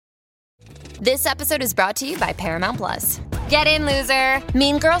This episode is brought to you by Paramount Plus. Get in, loser!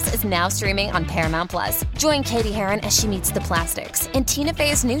 Mean Girls is now streaming on Paramount Plus. Join Katie Heron as she meets the plastics in Tina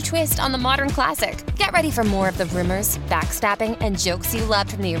Fey's new twist on the modern classic. Get ready for more of the rumors, backstabbing, and jokes you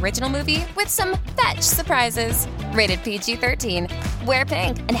loved from the original movie with some fetch surprises. Rated PG-13. Wear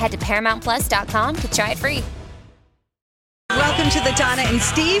pink and head to ParamountPlus.com to try it free. Welcome to the Donna and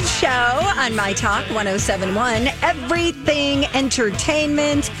Steve Show on My Talk 107.1. Everything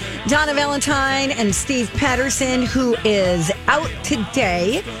Entertainment. Donna Valentine and Steve Patterson, who is out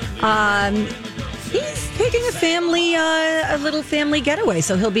today. He's taking a little family getaway,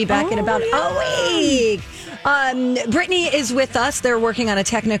 so he'll be back in about a week. Brittany is with us. They're working on a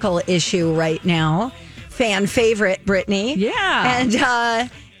technical issue right now. Fan favorite, Brittany. Yeah. And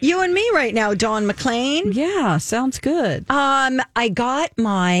you and me right now, Dawn McLean. Yeah, sounds good. I got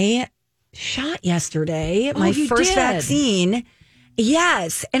my shot yesterday, my first vaccine.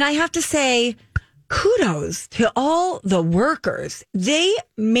 Yes. And I have to say, kudos to all the workers. They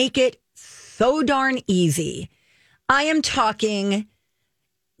make it so darn easy. I am talking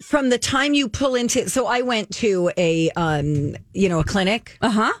from the time you pull into, so I went to a clinic.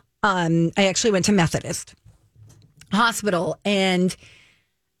 Uh-huh. I actually went to Methodist Hospital, and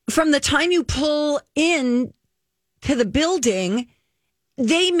from the time you pull in to the building,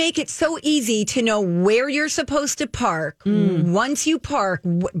 they make it so easy to know where you're supposed to park. Once you park,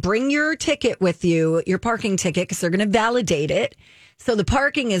 bring your ticket with you, your parking ticket, because they're going to validate it. So the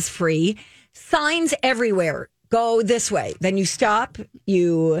parking is free. Signs everywhere. Go this way. Then you stop.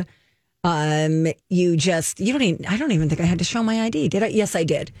 I don't even think I had to show my ID. Did I? Yes, I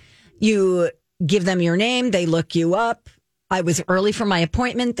did. You give them your name. They look you up. I was early for my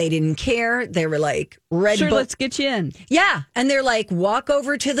appointment. They didn't care. They were like, let's get you in. Yeah. And they're like, walk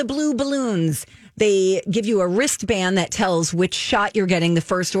over to the blue balloons. They give you a wristband that tells which shot you're getting, the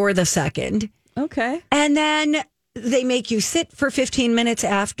first or the second. Okay. And then they make you sit for 15 minutes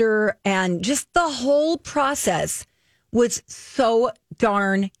after. And just the whole process was so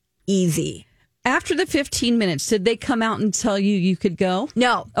darn easy. After the 15 minutes, did they come out and tell you could go?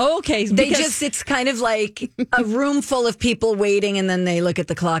 No. Oh, okay. It's kind of like a room full of people waiting, and then they look at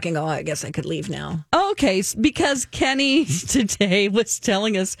the clock and go, I guess I could leave now. Okay, because Kenny today was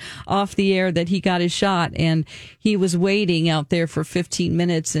telling us off the air that he got his shot, and he was waiting out there for 15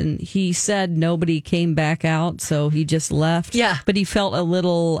 minutes, and he said nobody came back out, so he just left. Yeah. But he felt a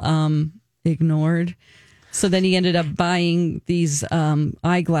little ignored. So then he ended up buying these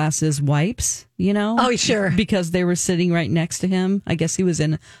eyeglasses wipes, Oh, sure. Because they were sitting right next to him. I guess he was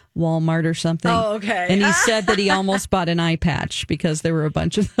in Walmart or something. Oh, okay. And he said that he almost bought an eye patch because there were a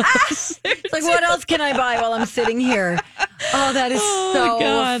bunch of those. It's like, what else can I buy while I'm sitting here? Oh, that is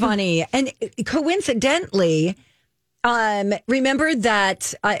so funny. And coincidentally, remember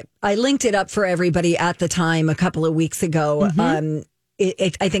that I linked it up for everybody at the time a couple of weeks ago. Mm-hmm.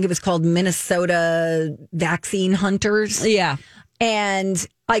 I think it was called Minnesota Vaccine Hunters. Yeah. And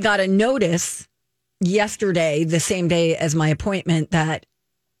I got a notice yesterday, the same day as my appointment, that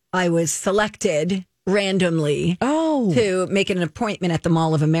I was selected randomly to make an appointment at the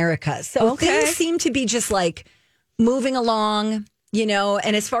Mall of America. So things seem to be just like moving along,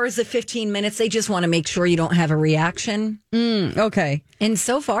 and as far as the 15 minutes, they just want to make sure you don't have a reaction. Okay. And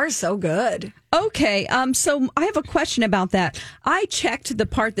so far, so good. Okay. So I have a question about that. I checked the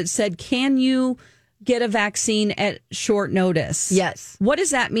part that said, can you get a vaccine at short notice? Yes. What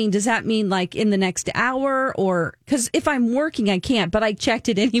does that mean? Does that mean like in the next hour, or because if I'm working, I can't, but I checked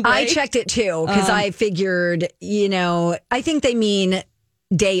it anyway. I checked it too because I figured, I think they mean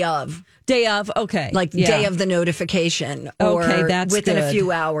day of. Day of, okay. Like day of the notification. Or that's within good. a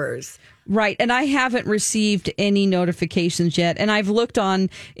few hours. Right. And I haven't received any notifications yet. And I've looked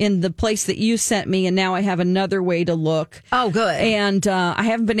in the place that you sent me, and now I have another way to look. Oh, good. And I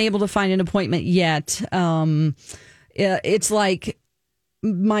haven't been able to find an appointment yet. It's like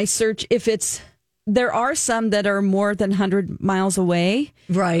my search, there are some that are more than 100 miles away.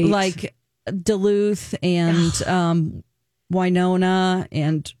 Right. Like Duluth and Winona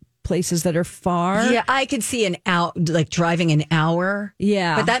and places that are far. Yeah, I could see driving an hour.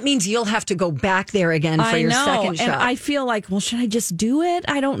 Yeah. But that means you'll have to go back there again for your second shot. And I feel like, well, should I just do it?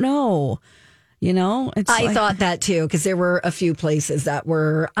 I don't know. I thought that too, because there were a few places that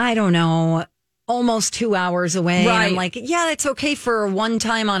were, I don't know, almost 2 hours away. Right. And I'm like, yeah, it's okay for one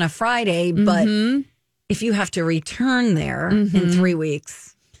time on a Friday, but if you have to return there in 3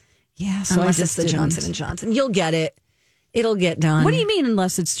 weeks, so unless it's the Johnson & Johnson, you'll get it. It'll get done. What do you mean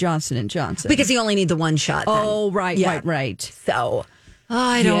unless it's Johnson & Johnson? Because you only need the one shot then. Oh, right, right. So,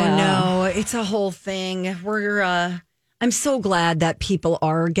 I don't know. It's a whole thing. I'm so glad that people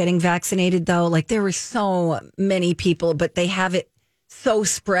are getting vaccinated, though. Like, there were so many people, but they have it so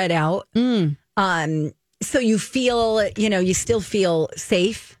spread out. So you feel, you still feel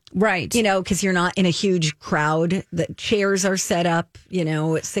safe. Right. Because you're not in a huge crowd. The chairs are set up,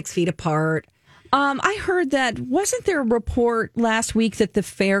 6 feet apart. I heard that, wasn't there a report last week that the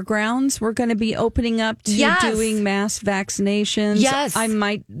fairgrounds were going to be opening up to doing mass vaccinations? Yes.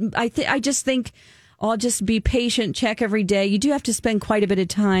 I just think I'll just be patient, check every day. You do have to spend quite a bit of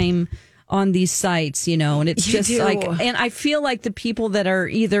time on these sites, and it's just and I feel like the people that are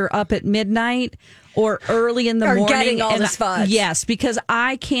either up at midnight or early in the morning getting all the spots. Yes, because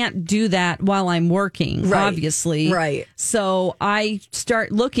I can't do that while I'm working, obviously. Right. So I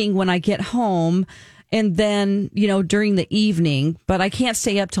start looking when I get home and then, during the evening, but I can't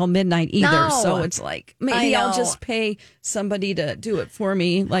stay up till midnight either. No. So it's like, maybe I'll just pay somebody to do it for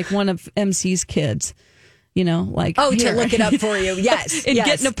me, like one of MC's kids. To look it up for you. Yes. And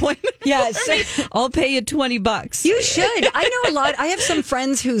get an appointment. Yes. I'll pay you $20. You should. I know a lot. I have some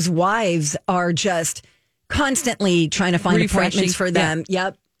friends whose wives are just constantly trying to find appointments for them. Yeah.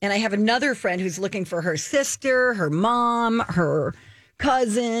 Yep. And I have another friend who's looking for her sister, her mom, her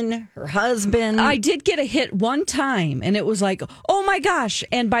cousin, her husband. I did get a hit one time and it was like, oh my gosh.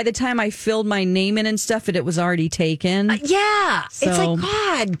 And by the time I filled my name in and stuff, it was already taken. Yeah. So, it's like,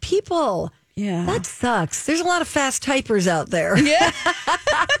 God, people. Yeah. That sucks. There's a lot of fast typers out there. Yeah.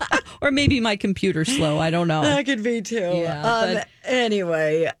 Or maybe my computer's slow. I don't know. That could be too. Yeah,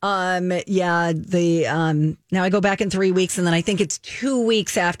 anyway, now I go back in 3 weeks and then I think it's 2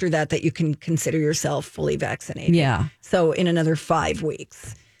 weeks after that you can consider yourself fully vaccinated. Yeah. So in another 5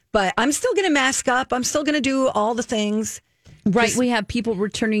 weeks. But I'm still going to mask up. I'm still going to do all the things. Right. We have people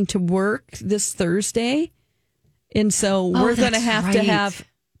returning to work this Thursday. And so we're going to have to have,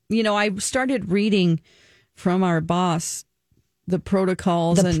 I started reading from our boss the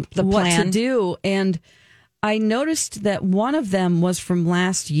protocols and the what plan to do. And I noticed that one of them was from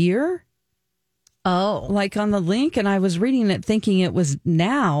last year. Oh. Like on the link. And I was reading it thinking it was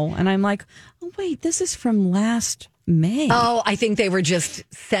now. And I'm like, oh, wait, this is from last May. Oh, I think they were just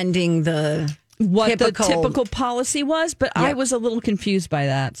sending the typical policy was. But I was a little confused by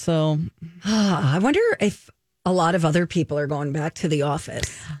that. So I wonder if a lot of other people are going back to the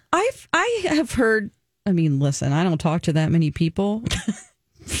office. I have heard, listen, I don't talk to that many people.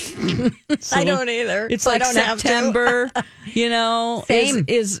 So I don't either. It's like September, Same.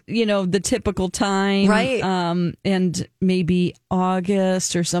 is the typical time. Right. And maybe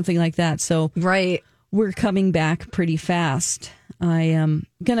August or something like that. So right. We're coming back pretty fast. I am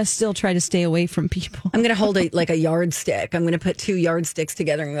going to still try to stay away from people. I'm going to hold a yardstick. I'm going to put 2 yardsticks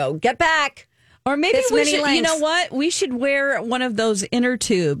together and go, get back. Or maybe we should, lengths. you know what? We should wear one of those inner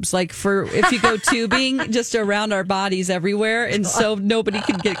tubes, like for if you go tubing, just around our bodies everywhere. And so nobody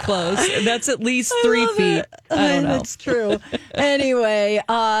can get close. And that's at least 3 feet. I don't know. That's true. Anyway,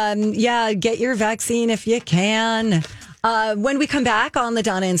 get your vaccine if you can. When we come back on the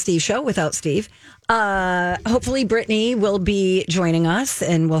Donna and Steve show without Steve, hopefully Brittany will be joining us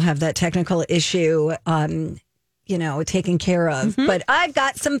and we'll have that technical issue taken care of. Mm-hmm. But I've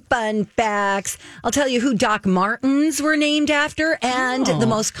got some fun facts. I'll tell you who Doc Martens were named after and the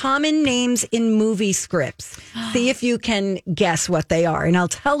most common names in movie scripts. See if you can guess what they are. And I'll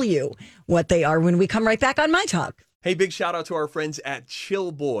tell you what they are when we come right back on My Talk. Hey, big shout out to our friends at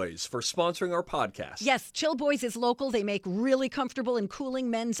Chill Boys for sponsoring our podcast. Yes, Chill Boys is local. They make really comfortable and cooling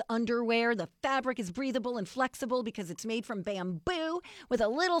men's underwear. The fabric is breathable and flexible because it's made from bamboo with a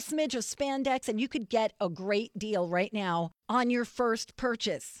little smidge of spandex, and you could get a great deal right now on your first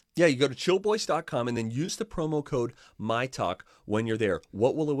purchase. Yeah, you go to chillboys.com and then use the promo code MyTalk when you're there.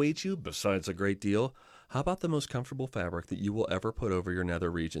 What will await you besides a great deal? How about the most comfortable fabric that you will ever put over your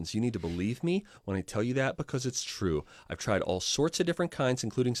nether regions? You need to believe me when I tell you that because it's true. I've tried all sorts of different kinds,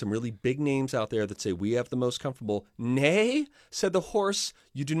 including some really big names out there that say we have the most comfortable. Nay, said the horse,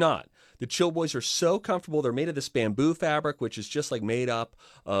 you do not. The Chill Boys are so comfortable. They're made of this bamboo fabric, which is just like made up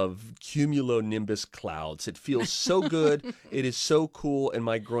of cumulonimbus clouds. It feels so good. It is so cool. And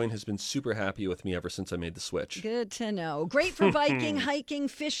my groin has been super happy with me ever since I made the switch. Good to know. Great for biking, hiking,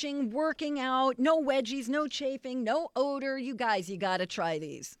 fishing, working out. No wedgies, no chafing, no odor. You guys, you got to try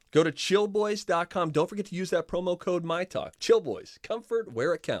these. Go to chillboys.com. Don't forget to use that promo code MyTalk. Chill Boys, comfort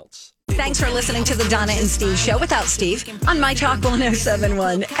where it counts. Thanks for listening to the Donna and Steve show without Steve on My Talk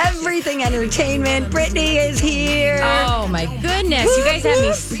 1071. Everything Entertainment. Brittany is here. Oh my goodness. You guys have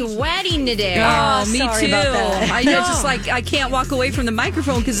me sweating today. Oh, me sorry too. about that. I know, just like I can't walk away from the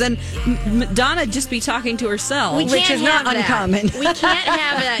microphone because then Donna just be talking to herself. We Which can't is not have that. uncommon. We can't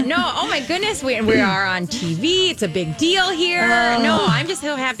have that. No. Oh my goodness. We are on TV. It's a big deal here. No, I'm just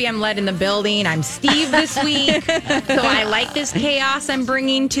so happy I'm led in the building. I'm Steve this week. So I like this chaos I'm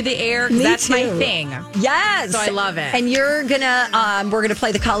bringing to the air. 'Cause Me that's my too. thing. Yes. So I love it. And you're gonna we're gonna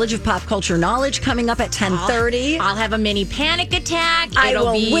play the College of Pop Culture Knowledge coming up at 10:30. I'll have a mini panic attack. I It'll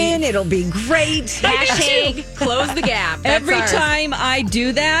will be win. It'll be great. Hashtag close the gap. That's Every ours. time I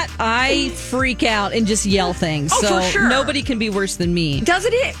do that, I freak out and just yell things. Oh, so for sure. nobody can be worse than me.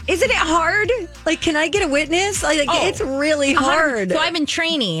 Isn't it hard? Like, can I get a witness? Like, it's really hard. So I've been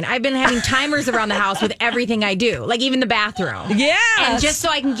training. I've been having timers around the house with everything I do, like even the bathroom. Yeah. And just so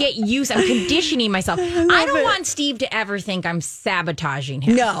I can get used, I'm conditioning myself. I don't want Steve to ever think I'm sabotaging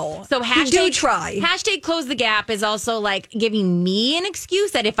him. No. So You do hashtag try. Hashtag close the gap is also like giving me an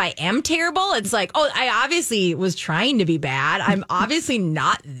excuse that if I am terrible, it's like, oh, I obviously was trying to be bad. I'm obviously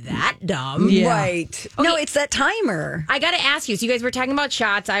not that dumb. Yeah. Right. No, it's that timer. I got to ask you. So you guys were talking about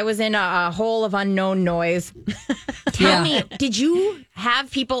shots. I was in a hole of unknown noise. Tell me, did you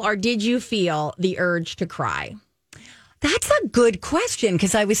have people or did you feel the urge to cry? That's a good question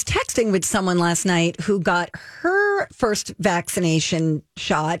because I was texting with someone last night who got her first vaccination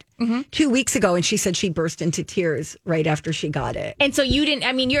shot 2 weeks ago, and she said she burst into tears right after she got it. And so you didn't,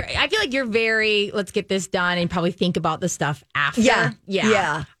 I mean, I feel like you're very, let's get this done and probably think about the stuff after.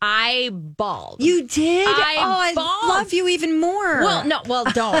 Yeah. I bawled. You did? I bawled. I love you even more.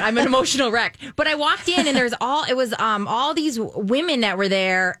 Don't. I'm an emotional wreck. But I walked in and it was all these women that were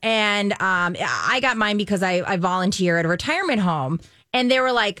there. And I got mine because I volunteer at a retirement home. And they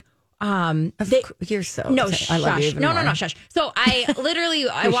were like, you're so no, I shush. love you even more. No, shush. So I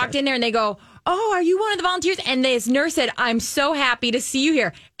walked in there and they go, oh, are you one of the volunteers? And this nurse said, I'm so happy to see you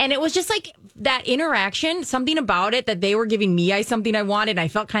here. And it was just like that interaction, something about it that they were giving me something I wanted. And I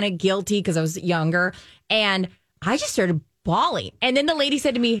felt kind of guilty because I was younger. And I just started bawling. And then the lady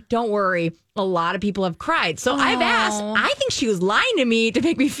said to me, don't worry, a lot of people have cried. So I've asked, I think she was lying to me to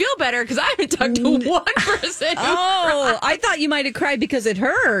make me feel better because I haven't talked to one person. Oh, I thought you might have cried because it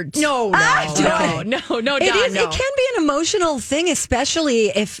hurt. No, It can be an emotional thing, especially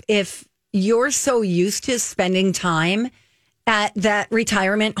if you're so used to spending time at that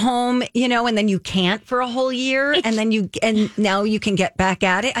retirement home, and then you can't for a whole year, and now you can get back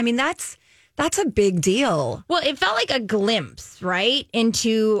at it. I mean, that's a big deal. Well, it felt like a glimpse, right,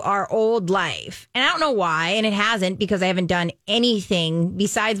 into our old life. And I don't know why, and it hasn't because I haven't done anything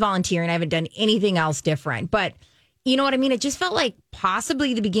besides volunteering. I haven't done anything else different. But you know what I mean? It just felt like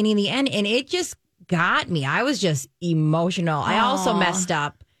possibly the beginning and the end, and it just got me. I was just emotional. I also messed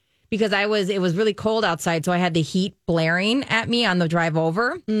up because it was really cold outside, so I had the heat blaring at me on the drive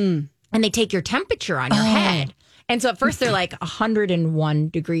over. And they take your temperature on your head. And so at first they're like 101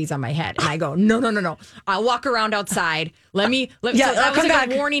 degrees on my head. And I go, no. I'll walk around outside. Let me so that was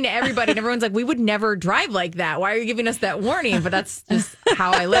like a warning to everybody. And everyone's like, we would never drive like that. Why are you giving us that warning? But that's just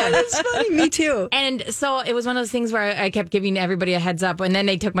how I live. That's funny. Me too. And so it was one of those things where I kept giving everybody a heads up. And then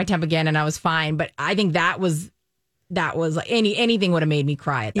they took my temp again and I was fine. But I think that was like anything would have made me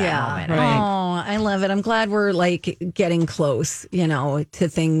cry at that moment. Right. Oh, I love it. I'm glad we're like getting close, to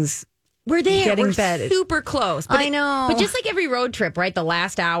things. We're there. Getting We're better. super close. But I know. But just like every road trip, right? The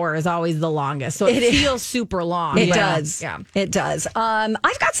last hour is always the longest. So it feels super long. It But, does. Yeah. It does. I've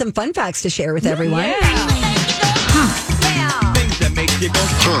got some fun facts to share with everyone. Things that make you go.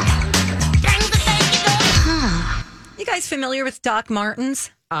 You guys familiar with Doc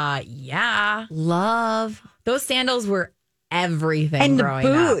Martens? Yeah. Love. Those sandals were everything And the growing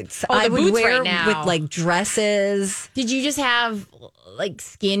up. boots. Oh, the I would boots wear right now. with like dresses. Did you just have like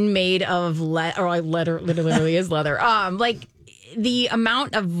skin made of leather, or like leather, literally is leather? Like the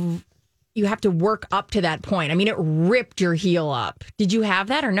amount of you have to work up to that point. I mean, it ripped your heel up. Did you have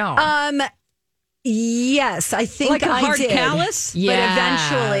that or no? Yes, I think Like a I hard did. callus? But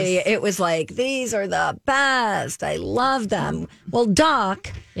Yes. eventually it was like, these are the best. I love them. Well,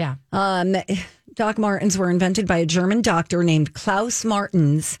 Doc Martens were invented by a German doctor named Klaus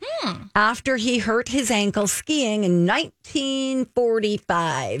Martens after he hurt his ankle skiing in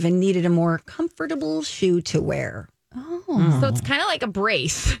 1945 and needed a more comfortable shoe to wear. Oh. So it's kind of like a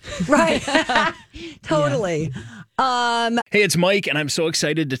brace. Right. Totally. Hey, it's Mike, and I'm so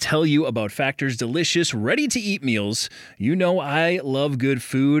excited to tell you about Factor's delicious, ready-to-eat meals. You know I love good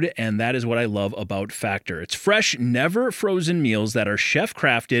food, and that is what I love about Factor. It's fresh, never frozen meals that are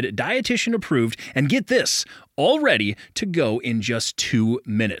chef-crafted, dietitian-approved, and get this, all ready to go in just 2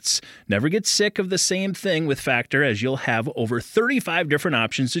 minutes. Never get sick of the same thing with Factor, as you'll have over 35 different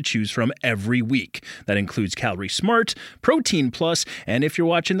options to choose from every week. That includes Calorie Smart, Protein Plus, and if you're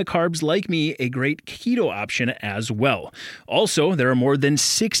watching the carbs like me, a great keto option as well. Also, there are more than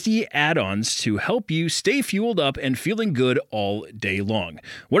 60 add-ons to help you stay fueled up and feeling good all day long.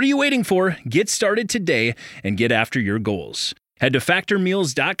 What are you waiting for? Get started today and get after your goals. Head to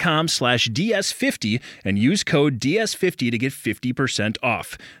factormeals.com/DS50 and use code DS50 to get 50%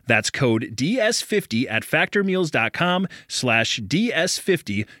 off. That's code DS50 at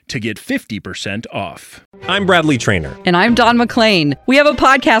factormeals.com/DS50 to get 50% off. I'm Bradley Trainer. And I'm Don McClain. We have a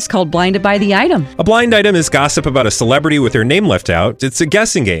podcast called Blinded by the Item. A blind item is gossip about a celebrity with their name left out. It's a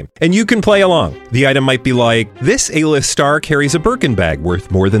guessing game, and you can play along. The item might be like, this A-list star carries a Birkin bag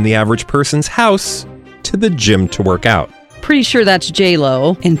worth more than the average person's house to the gym to work out. Pretty sure that's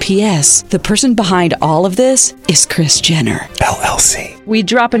J-Lo. And P.S. the person behind all of this is Kris Jenner, LLC. We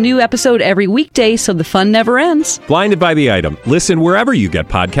drop a new episode every weekday so the fun never ends. Blinded by the Item. Listen wherever you get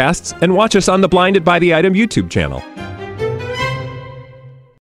podcasts and watch us on the Blinded by the Item YouTube channel.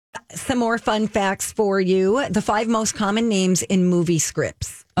 Some more fun facts for you. The 5 most common names in movie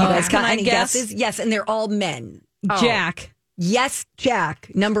scripts. You guys can got I any guess? guesses? Yes, and they're all men. Jack. Yes,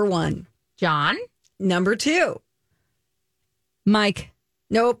 Jack. Number 1. John? Number 2. Mike.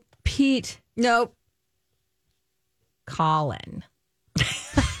 Nope. Pete. Nope. Colin.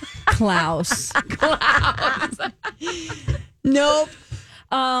 Klaus. Nope.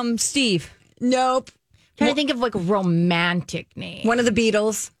 Steve. Nope. Trying to think of like a romantic name. One of the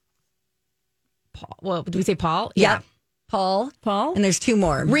Beatles. Paul. Well, did we say Paul? Yeah. Paul. Paul. And there's 2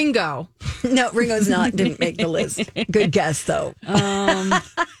 more. Ringo. No, Ringo's didn't make the list. Good guess, though. Oh,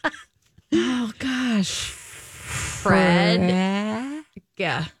 gosh. Fred.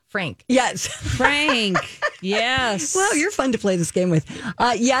 Yeah. Frank. Yes. Frank. Yes. Well, you're fun to play this game with.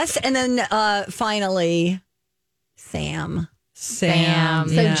 Yes. And then finally, Sam. Sam.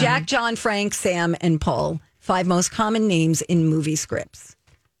 So Jack, John, Frank, Sam, and Paul. 5 most common names in movie scripts.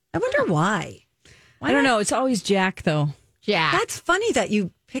 I wonder why. I don't know. It's always Jack, though. Jack. That's funny that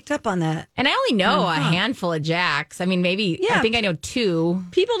you picked up on that. And I only know a handful of Jacks. I mean, maybe, I think I know 2.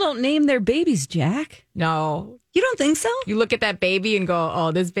 People don't name their babies Jack. No. You don't think so? You look at that baby and go,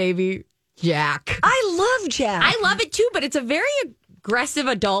 oh, this baby, Jack. I love Jack. I love it too, but it's a very aggressive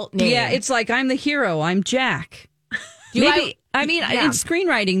adult name. Yeah, it's like, I'm the hero. I'm Jack. Do Maybe, I mean, in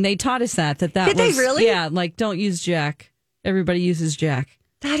screenwriting, they taught us that Did was... they really? Yeah, like, don't use Jack. Everybody uses Jack.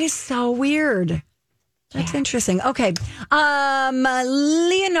 That is so weird. That's interesting. Okay.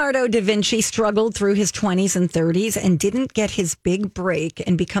 Leonardo da Vinci struggled through his 20s and 30s and didn't get his big break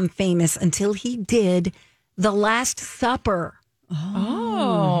and become famous until he did The Last Supper.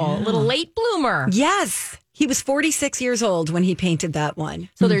 Oh, little late bloomer. Yes. He was 46 years old when he painted that one.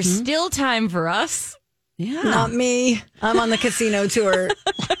 So there's still time for us. Yeah. Not me. I'm on the casino tour.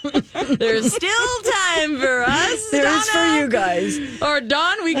 There's still time for us. There's for you guys. Or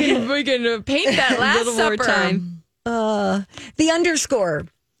Dawn, we can paint that Last Little more Supper. time. The underscore.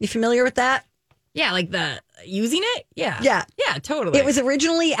 You familiar with that? Yeah, like the using it? Yeah. Yeah. Yeah, totally. It was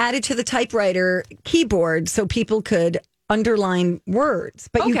originally added to the typewriter keyboard so people could underline words,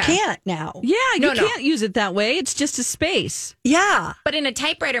 but you Okay. can't now. Yeah, you No. can't use it that way. It's just a space. Yeah. But in a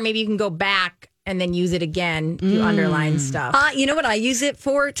typewriter, maybe you can go back and then use it again to underline stuff. You know what I use it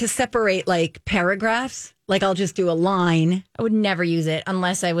for? To separate like paragraphs. Like I'll just do a line. I would never use it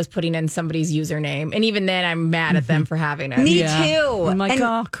unless I was putting in somebody's username. And even then, I'm mad at them for having it. Me too. I'm like, And-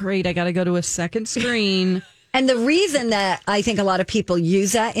 oh, great. I got to go to a second screen. And the reason that I think a lot of people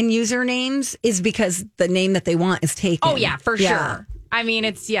use that in usernames is because the name that they want is taken. Oh, yeah, for sure. I mean,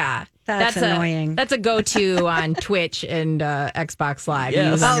 it's, That's annoying. That's a go-to on Twitch and Xbox Live.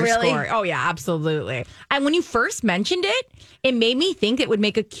 Yes. Use Oh, underscore. really? Oh, yeah, absolutely. And when you first mentioned it, it made me think it would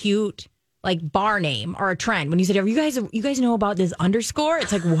make a cute like bar name or a trend. When you said, "Are you guys know about this underscore?"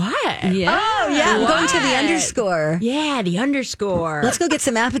 It's like, what? Yeah. Oh, yeah. I'm going to the What? underscore. Yeah, the underscore. Let's go get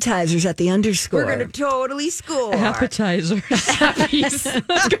some appetizers at the underscore. We're gonna totally score. Appetizers.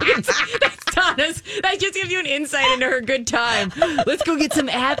 Let's go get that's Donna's. That just gives you an insight into her good time. Let's go get some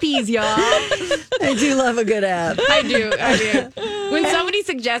appies, y'all. I do love a good app. I do. When somebody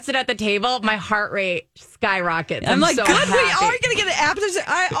suggests it at the table, my heart rate skyrockets. I'm like, so good, happy. we are going to get an appetizer.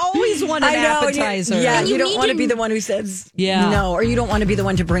 I always want an appetizer. Yeah, you don't need want to to- be the one who says Yeah. no, or you don't want to be the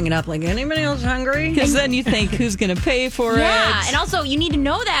one to bring it up. Like, anybody else hungry? Because then you think, who's going to pay for Yeah, it? and also you need to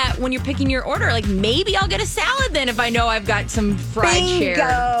know that when you're picking your order, like maybe I'll get a salad then if I know I've got some fried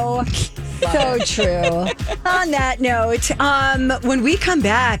cheddar. Bingo. So true. On that note, when we come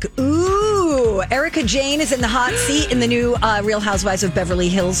back, Erica Jane is in the hot seat in the new Real Housewives of Beverly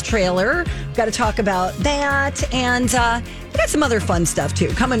Hills trailer. Got to talk about that, and we got some other fun stuff too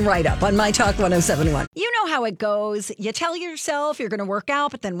coming right up on My Talk 107.1. You know how it goes. You tell yourself you're going to work out,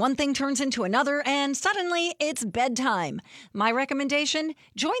 but then one thing turns into another, and suddenly it's bedtime. My recommendation: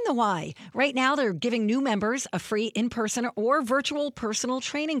 join the Y. Right now, they're giving new members a free in-person or virtual personal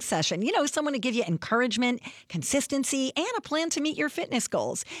training session. You know, someone to give you encouragement, consistency, and a plan to meet your fitness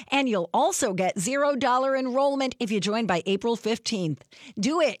goals. And you'll also get $0 enrollment if you join by April 15th.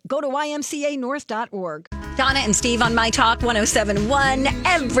 Do it. Go to ymcanorth.org. Donna and Steve on My Talk 107.1,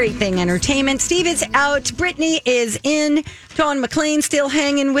 Everything Entertainment. Steve is out. Brittany is in. Dawn McLean still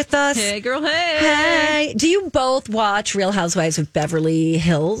hanging with us. Hey, girl, hey. Hey. Do you both watch Real Housewives of Beverly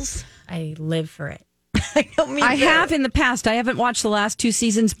Hills? I live for it. I have in the past. I haven't watched the last 2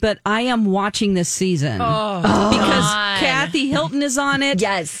 seasons, but I am watching this season. Because God. Kathy Hilton is on it.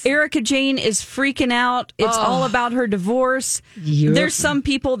 Yes. Erica Jane is freaking out. It's all about her divorce. There's some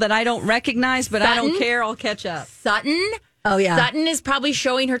people that I don't recognize, but I don't Sutton? care. I'll catch up. Sutton? Oh, yeah. Sutton is probably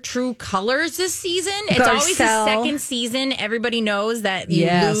showing her true colors this season. It's always the Garcelle. second season. Everybody knows that you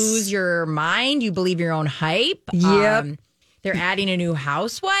Yes. lose your mind. You believe your own hype. Yep. They're adding a new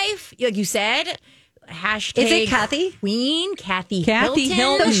housewife, like you said. Hashtag Is it Kathy? Queen Kathy Kathy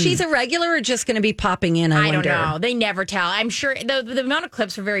Hilton. So she's a regular or just going to be popping in? I don't wonder. know. They never tell. I'm sure the amount of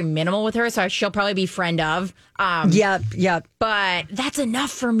clips are very minimal with her, so she'll probably be friend of. Yep. But that's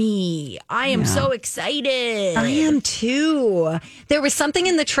enough for me. I am so excited. I am too. There was something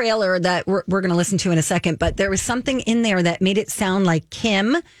in the trailer that we're going to listen to in a second, but there was something in there that made it sound like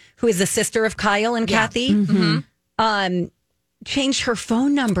Kim, who is the sister of Kyle and Kathy, changed her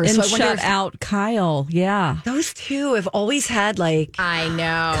phone number. And So I wonder shut if out Kyle. Yeah. those two have always had like. I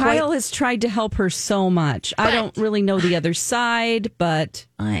know. Kyle has tried to help her so much. I don't really know the other side, but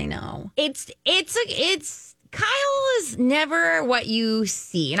I know. It's Kyle is never what you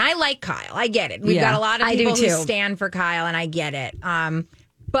see, and I like Kyle. I get it. We've Yeah, got a lot of I do people who too. stand for Kyle, and I get it.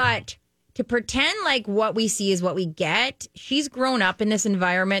 But to pretend like what we see is what we get, she's grown up in this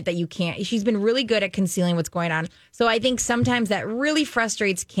environment that you can't. She's been really good at concealing what's going on. So I think sometimes that really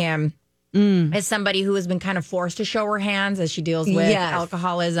frustrates Kim as somebody who has been kind of forced to show her hands as she deals with Yes.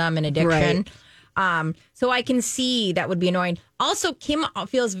 alcoholism and addiction. So I can see that would be annoying. Also, Kim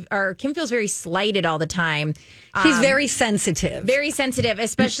feels very slighted all the time. She's very sensitive. Very sensitive,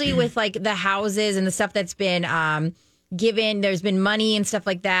 especially with like the houses and the stuff that's been given. There's been money and stuff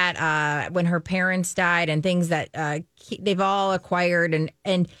like that when her parents died and things that they've all acquired.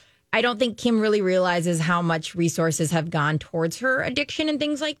 And I don't think Kim really realizes how much resources have gone towards her addiction and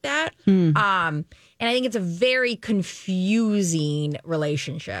things like that. And I think it's a very confusing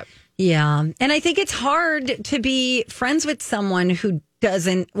relationship. Yeah. And I think it's hard to be friends with someone who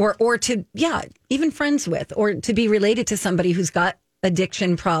doesn't, or to, even friends with, or to be related to somebody who's got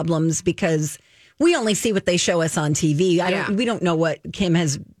addiction problems, because we only see what they show us on TV. We don't know what Kim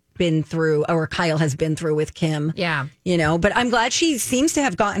has been through, or Kyle has been through with Kim. Yeah. You know, but I'm glad she seems to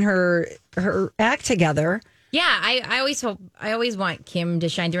have gotten her act together. Yeah, I always want Kim to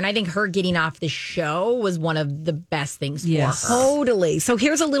shine through, and I think her getting off the show was one of the best things for her. Totally. So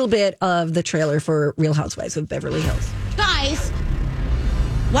here's a little bit of the trailer for Real Housewives of Beverly Hills. Guys,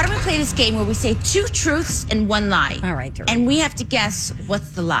 why don't we play this game where we say 2 truths and 1 lie? All right, Doreen. And we have to guess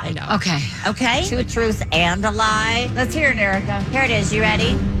what's the lie. Okay. Okay? 2 truths and a lie. Let's hear it, Erica. Here it is. You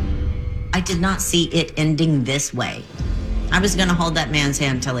ready? I did not see it ending this way. I was going to hold that man's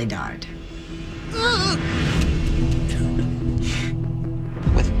hand till he died.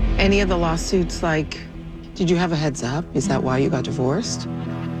 With any of the lawsuits, like, did you have a heads up? Is that why you got divorced?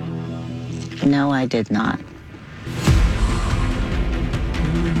 No, I did not.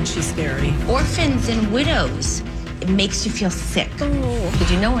 She's scary. Orphans and widows. It makes you feel sick. Did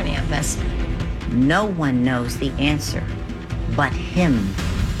you know any of this? No one knows the answer but him.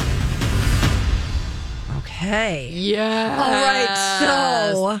 Okay. Yeah. All right.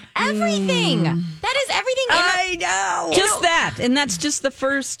 So everything. That is everything I know. Just that. And that's just the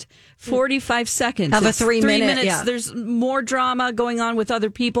first 45 seconds. Of a It's 3 minute, minutes. yeah. There's more drama going on with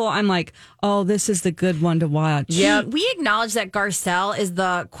other people. I'm like, oh, this is the good one to watch. Yeah, we acknowledge that Garcelle is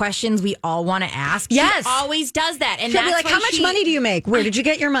the questions we all want to ask. Yes. She always does that. And She'll that's be like, why how much money do you make? Where did you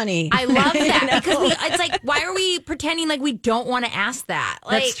get your money? I love that because it's like, why are we pretending like we don't want to ask that?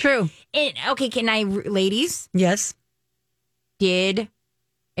 Like, That's true. Okay, can I, ladies, Yes. did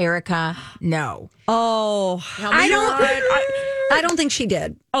Erica know? Oh, I don't think she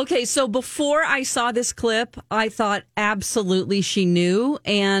did. okay. So before I saw this clip, I thought absolutely she knew,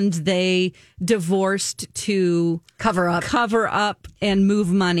 and they divorced to Cover up. and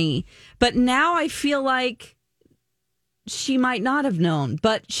move money. But now I feel like she might not have known,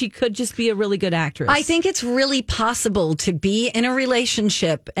 but she could just be a really good actress. I think it's really possible to be in a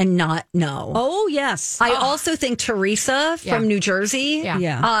relationship and not know. Oh, yes. I also think Teresa from New Jersey.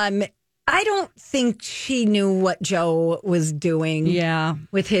 Yeah. I don't think she knew what Joe was doing Yeah.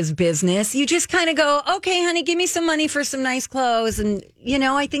 with his business. You just kind of go, okay, honey, give me some money for some nice clothes. And,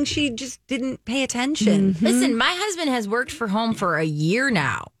 I think she just didn't pay attention. Listen, my husband has worked for home for a year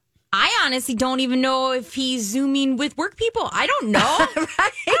now. I honestly don't even know if he's Zooming with work people. I don't know.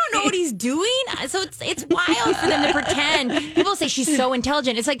 I don't know what he's doing. So it's wild for them to pretend. People say she's so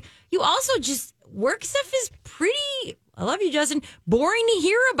intelligent. It's like, you also just, work stuff is pretty, I love you, Justin, boring to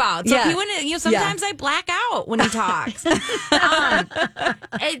hear about. So if you want to, sometimes I black out when he talks.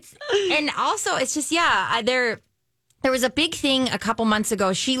 It's just, there was a big thing a couple months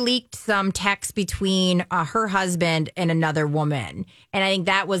ago. She leaked some text between her husband and another woman. And I think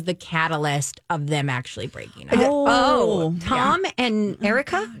that was the catalyst of them actually breaking up. Oh, Tom and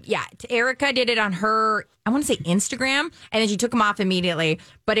Erica? Yeah. Erica did it on her, I want to say Instagram. And then she took him off immediately.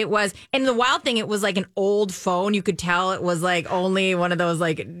 But it was, and the wild thing, it was like an old phone. You could tell it was like only one of those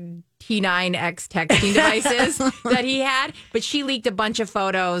like T9X texting devices that he had. But she leaked a bunch of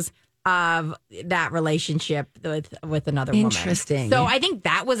photos of that relationship with another woman. Interesting. So I think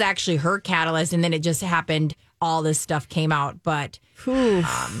that was actually her catalyst, and then it just happened. All this stuff came out, but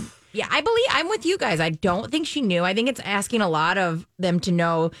yeah, I'm with you guys. I don't think she knew. I think it's asking a lot of them to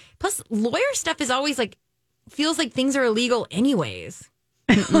know. Plus, lawyer stuff is always like feels like things are illegal anyways.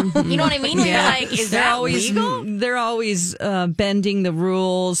 You know what I mean? You're like, is that legal? They're always bending the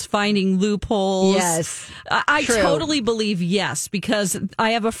rules, finding loopholes. Yes. I totally believe yes, because I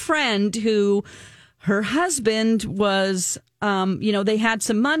have a friend who, her husband was, they had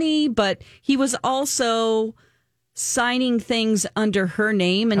some money, but he was also signing things under her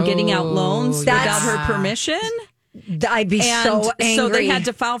name and getting out loans without her permission. I'd be so angry. So they had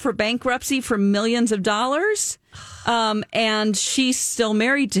to file for bankruptcy for millions of dollars. And she's still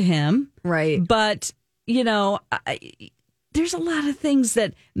married to him. Right. But, there's a lot of things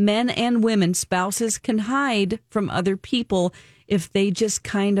that men and women, spouses, can hide from other people if they just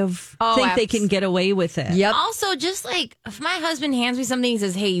kind of think they can get away with it. Yep. Also, just like if my husband hands me something, he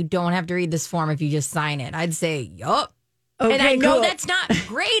says, hey, you don't have to read this form if you just sign it. I'd say, yup. Okay, and I know cool. that's not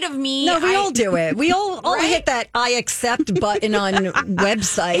great of me. No, we all do it. We all hit that I accept button on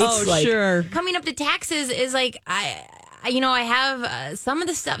websites. Oh, sure. Coming up to taxes is like, I have some of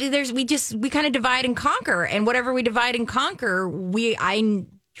the stuff. We kind of divide and conquer, and whatever we divide and conquer, I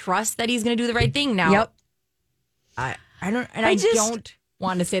trust that he's going to do the right thing. Now, yep. I don't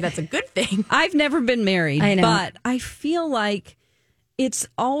want to say that's a good thing. I've never been married, but I feel like it's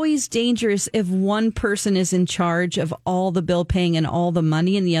always dangerous if one person is in charge of all the bill paying and all the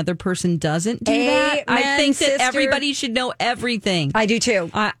money and the other person doesn't do that. I think that everybody should know everything. I do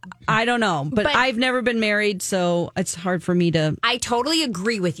too. I don't know, but I've never been married, so it's hard for me to. I totally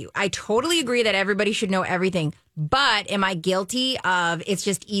agree with you. I totally agree that everybody should know everything. But am I guilty of it's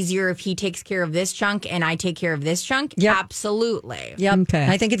just easier if he takes care of this chunk and I take care of this chunk? Yep. Absolutely. Yep. Okay.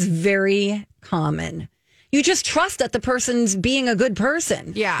 I think it's very common. You just trust that the person's being a good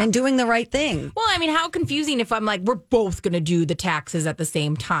person and doing the right thing. Well, I mean, how confusing if I'm like, we're both going to do the taxes at the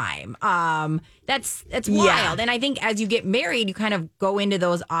same time. That's wild. And I think as you get married, you kind of go into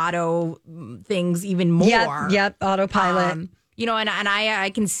those auto things even more. Yep, autopilot. And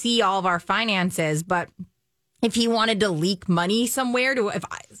I can see all of our finances, but if he wanted to leak money somewhere,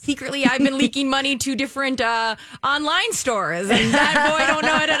 secretly I've been leaking money to different online stores, and that boy don't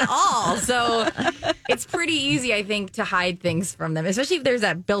know it at all. So it's pretty easy, I think, to hide things from them, especially if there's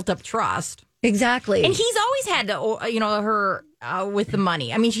that built-up trust. Exactly. And he's always had her with the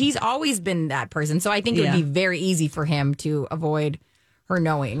money. I mean, he's always been that person. So I think it would be very easy for him to avoid her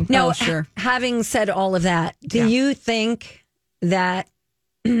knowing. Now, having said all of that, do you think that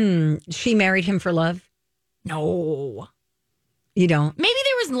she married him for love? No. You don't? Maybe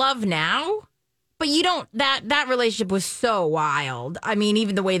there was love now, But you don't, that relationship was so wild. I mean,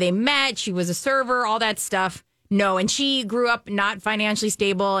 even the way they met, she was a server, all that stuff. No, and she grew up not financially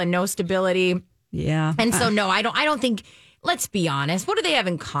stable and no stability. Yeah. And so, no, I don't think, let's be honest, what do they have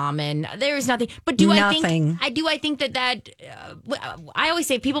in common? There is nothing. But Nothing. I think that I always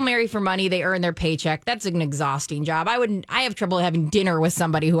say people marry for money, they earn their paycheck. That's an exhausting job. I have trouble having dinner with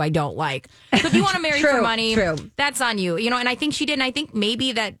somebody who I don't like. So if you want to marry for money, that's on you. And I think she did. And I think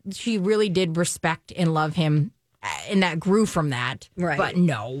maybe that she really did respect and love him. And that grew from that. Right. But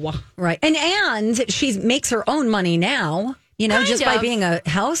no. Right. And she makes her own money now. Just by being a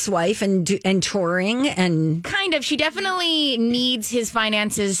housewife and touring and kind of, she definitely needs his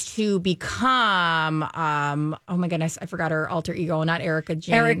finances to become. Oh my goodness, I forgot her alter ego, not Erica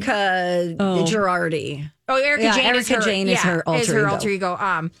Jane. Erica Girardi. Oh, Erica Jane. Erica Jane is her alter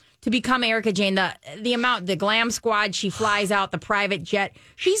ego. To become Erica Jane, the glam squad, she flies out the private jet.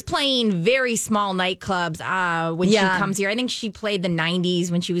 She's playing very small nightclubs when she comes here. I think she played the 90s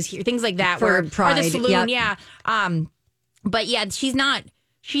when she was here, things like that. For Pride, or the saloon, But she's not.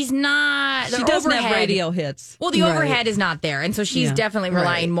 She doesn't have radio hits. Well, the overhead is not there, and so she's definitely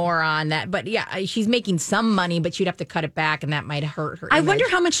relying more on that. But she's making some money, but she'd have to cut it back, and that might hurt her. I wonder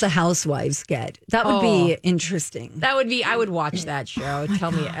how much the housewives get. That would be interesting. That would be. I would watch that show.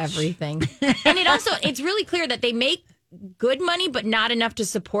 Tell me everything. And it's really clear that they make good money, but not enough to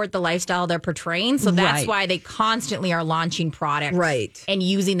support the lifestyle they're portraying. So that's why they constantly are launching products, and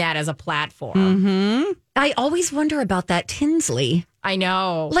using that as a platform. Mm-hmm. I always wonder about that Tinsley. I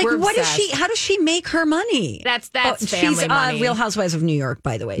know. Like, how does she make her money? That's family money. She's Real Housewives of New York,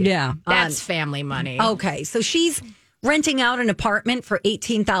 by the way. Yeah. That's family money. Okay. So she's renting out an apartment for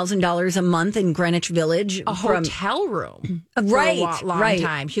 $18,000 a month in Greenwich Village. A hotel room. Right. For a long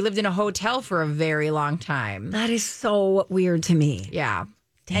time. She lived in a hotel for a very long time. That is so weird to me. Yeah.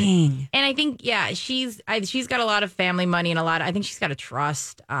 Dang. And I think, she's got a lot of family money and I think she's got a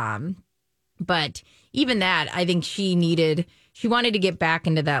trust. But even that, I think she wanted to get back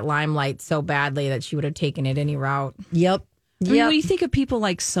into that limelight so badly that she would have taken it any route. Yep. I mean, when you think of people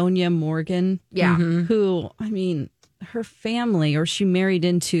like Sonia Morgan, who, her family, or she married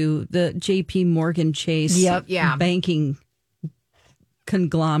into the J.P. Morgan Chase banking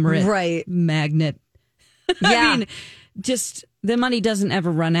conglomerate magnet. I mean, just the money doesn't ever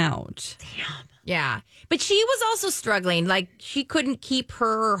run out. Damn. Yeah. But she was also struggling. Like, she couldn't keep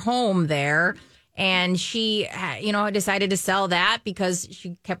her home there. And she, decided to sell that because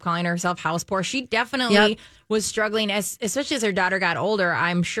she kept calling herself house poor. She definitely was struggling, especially as her daughter got older.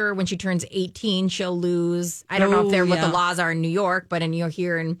 I'm sure when she turns 18, she'll lose. I don't know if what the laws are in New York, but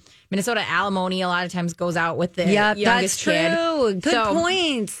here in Minnesota, alimony a lot of times goes out with the youngest kid. True. Good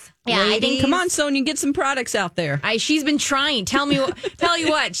points. Yeah, I think. Come on, Sonia, get some products out there. She's been trying. Tell you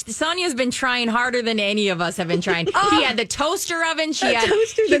what, Sonia's been trying harder than any of us have been trying. She had the toaster oven. She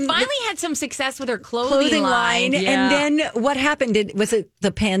finally had some success with her clothing line. And then what happened? Was it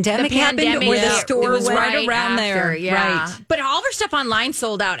the pandemic happened, or the store was went right around after, there? Yeah. Right. But all of her stuff online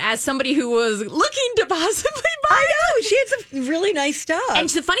sold out. As somebody who was looking to possibly buy, I know she had some really nice stuff. And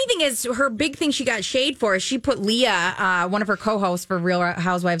the funny thing is, her big thing she got shade for is she put Leah, one of her co-hosts for Real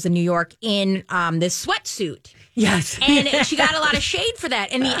Housewives of New York, in this sweatsuit. Yes. And she got a lot of shade for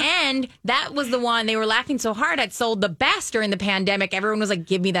that. In the end, that was the one they were laughing so hard at sold the best during the pandemic. Everyone was like,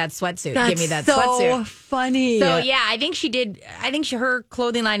 give me that sweatsuit. Give me that sweatsuit. So funny. So, I think she did. I think her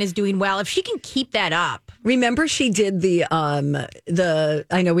clothing line is doing well. If she can keep that up. Remember, she did the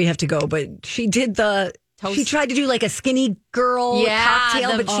I know we have to go, but she did she tried to do like a skinny girl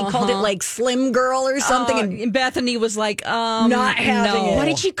cocktail, but she called it like Slim Girl or something. And Bethany was like, not having it. What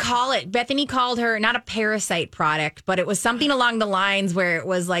did she call it? Bethany called her not a parasite product, but it was something along the lines where it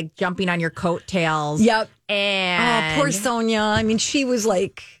was like jumping on your coattails. Yep. And poor Sonia. I mean, she was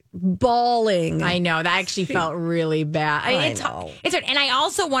like bawling. I know. That actually felt really bad. I know. And I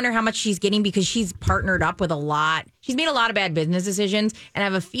also wonder how much she's getting because she's partnered up with a lot. She's made a lot of bad business decisions. And I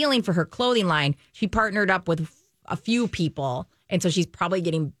have a feeling for her clothing line, she partnered up with a few people. And so she's probably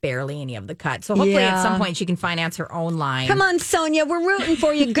getting barely any of the cut. So hopefully at some point she can finance her own line. Come on, Sonia. We're rooting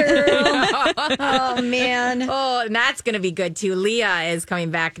for you, girl. Oh, man. Oh, and that's going to be good, too. Leah is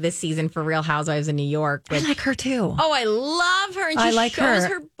coming back this season for Real Housewives of New York. I like her, too. Oh, I love her. And she shows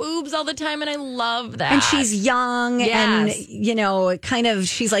her boobs all the time, and I love that. And she's young and, kind of,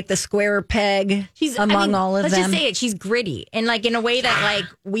 she's like the square peg among all of them. Let's just say it. She's gritty. And, like, in a way that,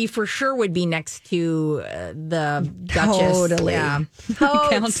 we for sure would be next to the Duchess. Totally. Yeah.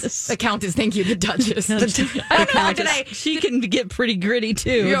 The Countess. Thank you. The Duchess. The Countess. She can get pretty gritty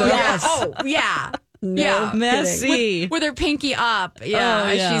too. Yes. Oh, yeah. Yeah, messy. with her pinky up. Yeah,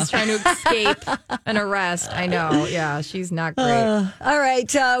 Oh, yeah. she's trying to escape an arrest. I know. Yeah, she's not great. All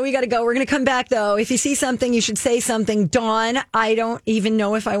right, we got to go. We're going to come back, though. If you see something, you should say something. Dawn, I don't even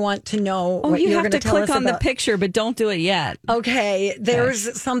know if I want to know what you you're have going to tell click us on about. the picture, but don't do it yet. Okay,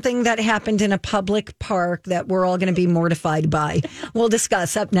 there's something that happened in a public park that we're all going to be mortified by. We'll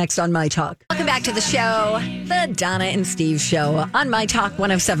discuss up next on My Talk. Welcome back to the show, the Donna and Steve Show on My Talk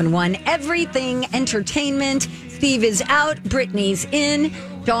 107.1. Everything Entertainment. Steve is out. Brittany's in.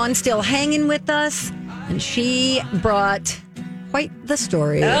 Dawn's still hanging with us. And she brought quite the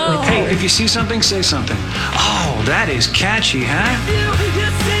story. Oh. Hey, if you see something, say something. Oh, that is catchy, huh?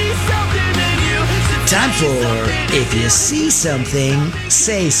 Time for If You See Something,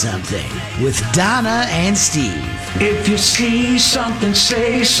 Say Something with Donna and Steve. If you see something,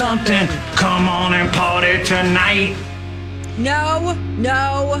 say something. Come on and party tonight. No.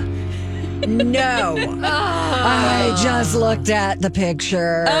 I just looked at the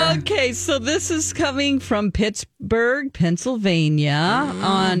picture. Okay, so this is coming from Pittsburgh, Pennsylvania,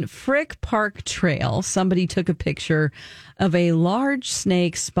 on Frick Park Trail. Somebody took a picture of a large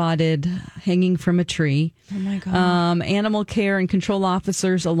snake spotted hanging from a tree. Oh my God. Animal care and control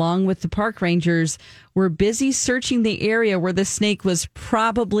officers, along with the park rangers, were busy searching the area where the snake was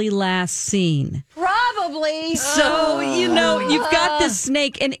probably last seen. Probably. So, you've got this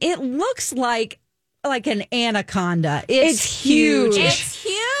snake, and it looks like an anaconda. It's huge. It's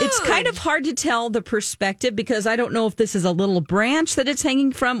huge. It's kind of hard to tell the perspective because I don't know if this is a little branch that it's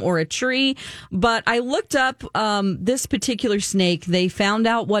hanging from or a tree. But I looked up this particular snake. They found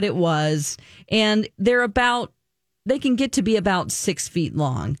out what it was, and they can get to be about 6 feet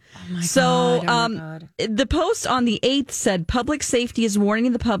long. Oh my God. The post on the 8th said, public safety is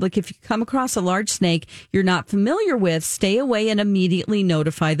warning the public if you come across a large snake you're not familiar with, stay away and immediately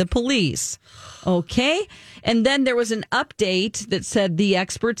notify the police. Okay. And then there was an update that said the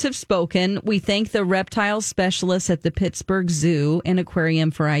experts have spoken. We thank the reptile specialists at the Pittsburgh Zoo and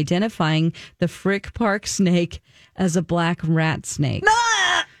Aquarium for identifying the Frick Park snake as a black rat snake.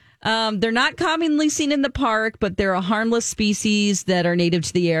 They're not commonly seen in the park, but they're a harmless species that are native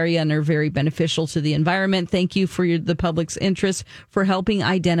to the area and are very beneficial to the environment. Thank you for the public's interest for helping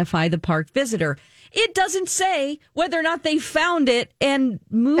identify the park visitor. It doesn't say whether or not they found it and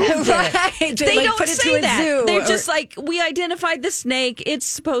moved Right. it. They, They like, don't put it say to a that. zoo They're or- just like, we identified the snake. It's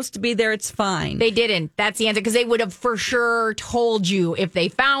supposed to be there. It's fine. They didn't. That's the answer because they would have for sure told you if they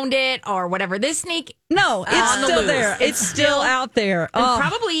found it or whatever. This snake, no, it's on the still loose. there. It's still out there. Oh.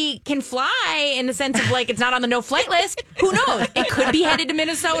 probably can fly in the sense of like it's not on the no-flight list. Who knows? It could be headed to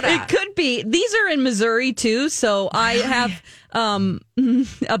Minnesota. It could be. These are in Missouri too, so I have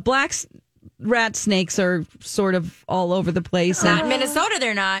a black rat snakes are sort of all over the place. Not in Minnesota,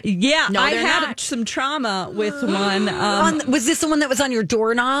 they're not. Yeah, No, I they're had not. some trauma with one. was this the one that was on your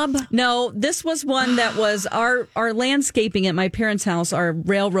doorknob? No, this was one that was our landscaping at my parents' house. Our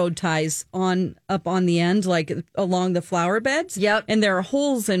railroad ties up on the end, like along the flower beds. Yep. And there are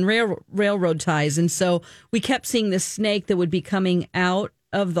holes in railroad ties, and so we kept seeing this snake that would be coming out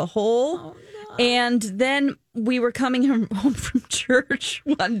of the hole. Oh, no. And then we were coming home from church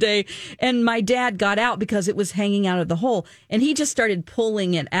one day, and my dad got out because it was hanging out of the hole, and he just started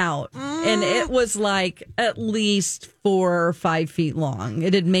pulling it out. And it was like at least 4 or 5 feet long.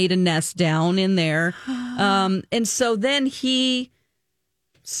 It had made a nest down in there. And so then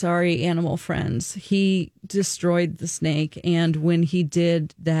sorry, animal friends, he destroyed the snake. And when he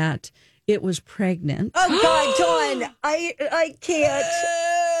did that, it was pregnant. Oh God, Dawn, I can't.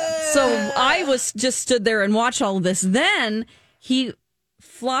 So I was just stood there and watched all of this. Then he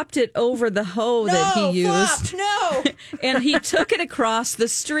flopped it over the hoe that he used. No. And he took it across the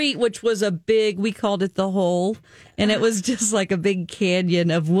street, which was we called it the hole. And it was just like a big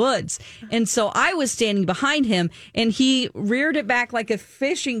canyon of woods. And so I was standing behind him, and he reared it back like a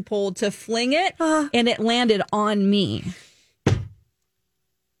fishing pole to fling it, and it landed on me.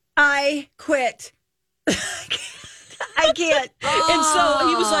 I quit. I can't. And so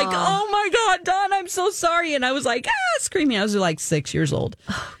he was like, oh my God, Dawn, I'm so sorry. And I was like, screaming. I was like 6 years old.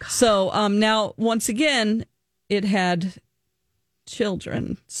 Oh, so now, once again, it had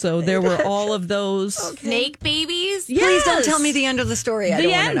children. So there were all of those snake babies. Yes. Please don't tell me the end of the story.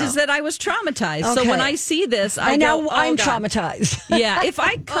 The end is that I was traumatized. Okay. So when I see this, I'm God. traumatized. Yeah, if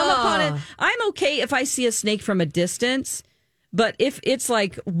I come upon it, I'm okay if I see a snake from a distance. But if it's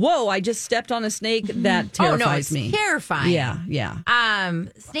like, whoa, I just stepped on a snake, that terrifies me. Terrifying. Yeah.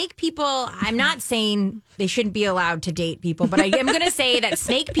 Snake people, I'm not saying they shouldn't be allowed to date people, but I am going to say that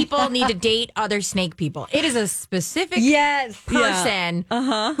snake people need to date other snake people. It is a specific person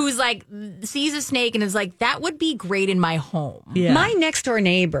who's like, sees a snake and is like, that would be great in my home. Yeah. My next door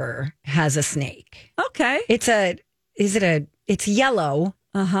neighbor has a snake. Okay. It's yellow.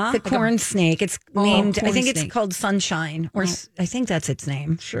 The corn snake. It's named, I think it's called Sunshine, or I think that's its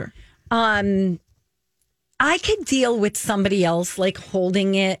name. Sure. I could deal with somebody else like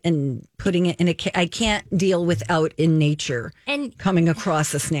holding it and putting it in I can't deal without in nature and coming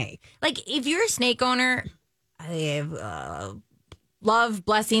across a snake. Like if you're a snake owner, I have love,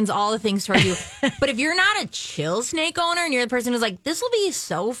 blessings, all the things toward you. But if you're not a chill snake owner and you're the person who's like, this will be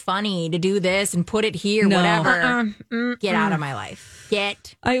so funny to do this and put it here, whatever, get out of my life.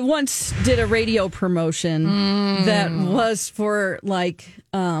 I once did a radio promotion that was for like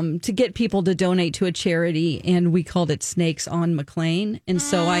to get people to donate to a charity, and we called it Snakes on McLean. And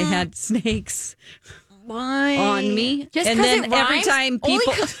so I had snakes on me. Just and then it rhymes? every time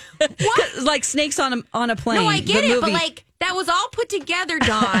people like snakes on a plane. No, I get it, but like that was all put together,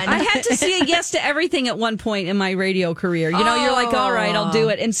 Dawn. I had to say yes to everything at one point in my radio career. You know, you're like, all right, I'll do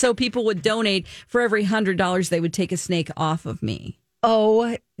it. And so people would donate. For every $100, they would take a snake off of me.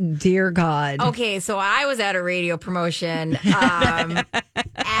 Oh, dear God. Okay, so I was at a radio promotion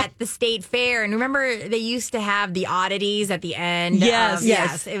at the state fair. And remember, they used to have the oddities at the end?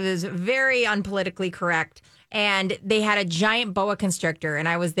 Yes. It was very unpolitically correct. And they had a giant boa constrictor. And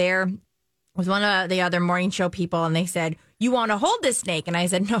I was there with one of the other morning show people. And they said, you want to hold this snake? And I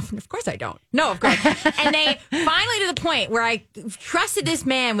said, no, of course I don't. No, of course. And they finally to the point where I trusted this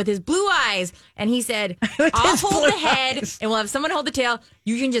man with his blue eyes. And he said, I'll hold the head and we'll have someone hold the tail.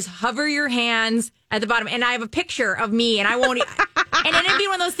 You can just hover your hands at the bottom. And I have a picture of me and I won't. And it ended up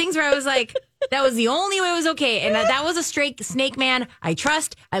being one of those things where I was like, that was the only way it was okay. And that was a straight snake man I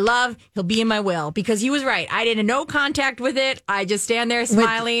trust, I love. He'll be in my will because he was right. I did no contact with it. I just stand there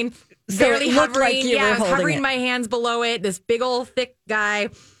smiling. Barely hovering. Like I was hovering my hands below it. This big old thick guy.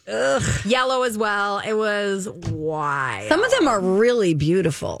 Yellow as well. It was wild. Some of them are really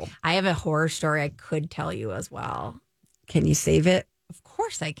beautiful. I have a horror story I could tell you as well. Can you save it? Of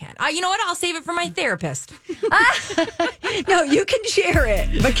course I can. You know what? I'll save it for my therapist. No, you can share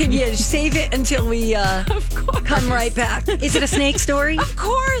it. But can you save it until we come right back? Is it a snake story? Of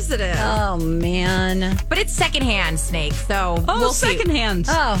course it is. Oh, man. But it's secondhand snake, so we'll see. Secondhand.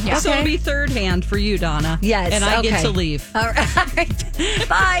 Oh, yeah. So it'll be third hand for you, Donna. Yes. And I get to leave. All right.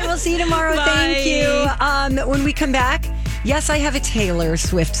 Bye. We'll see you tomorrow. Bye. Thank you. When we come back, yes, I have a Taylor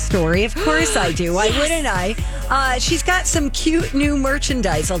Swift story. Of course I do. Why wouldn't I? She's got some cute new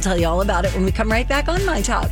merchandise. I'll tell you all about it when we come right back on My Talk.